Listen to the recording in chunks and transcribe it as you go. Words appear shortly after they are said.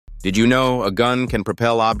Did you know a gun can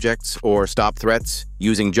propel objects or stop threats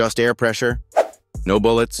using just air pressure? No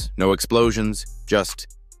bullets, no explosions, just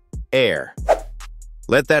air.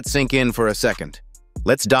 Let that sink in for a second.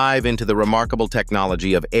 Let's dive into the remarkable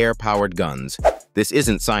technology of air-powered guns. This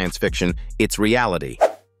isn't science fiction, it's reality.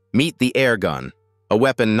 Meet the air gun, a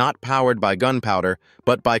weapon not powered by gunpowder,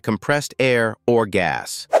 but by compressed air or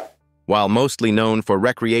gas. While mostly known for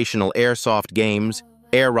recreational airsoft games,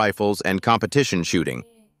 air rifles, and competition shooting,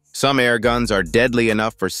 some air guns are deadly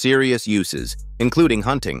enough for serious uses, including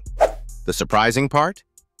hunting. The surprising part?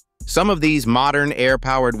 Some of these modern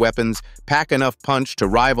air-powered weapons pack enough punch to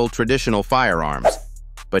rival traditional firearms.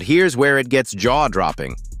 But here's where it gets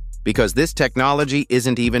jaw-dropping, because this technology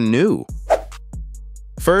isn't even new.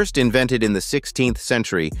 First invented in the 16th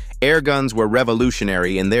century, air guns were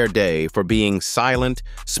revolutionary in their day for being silent,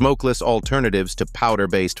 smokeless alternatives to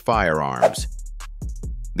powder-based firearms.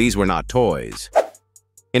 These were not toys.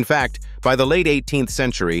 In fact, by the late 18th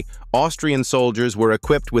century, Austrian soldiers were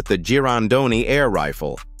equipped with the Girandoni air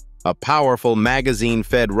rifle, a powerful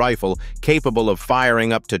magazine-fed rifle capable of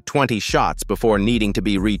firing up to 20 shots before needing to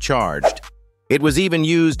be recharged. It was even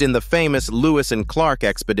used in the famous Lewis and Clark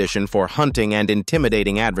expedition for hunting and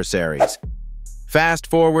intimidating adversaries. Fast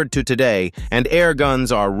forward to today, and air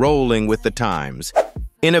guns are rolling with the times.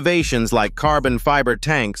 Innovations like carbon fiber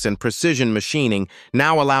tanks and precision machining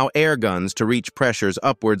now allow air guns to reach pressures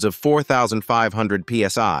upwards of 4,500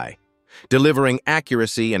 psi, delivering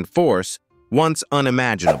accuracy and force once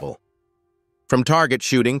unimaginable. From target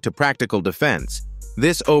shooting to practical defense,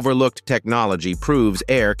 this overlooked technology proves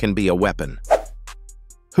air can be a weapon.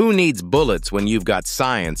 Who needs bullets when you've got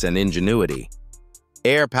science and ingenuity?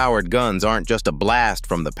 Air-powered guns aren't just a blast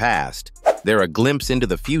from the past, they're a glimpse into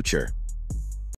the future.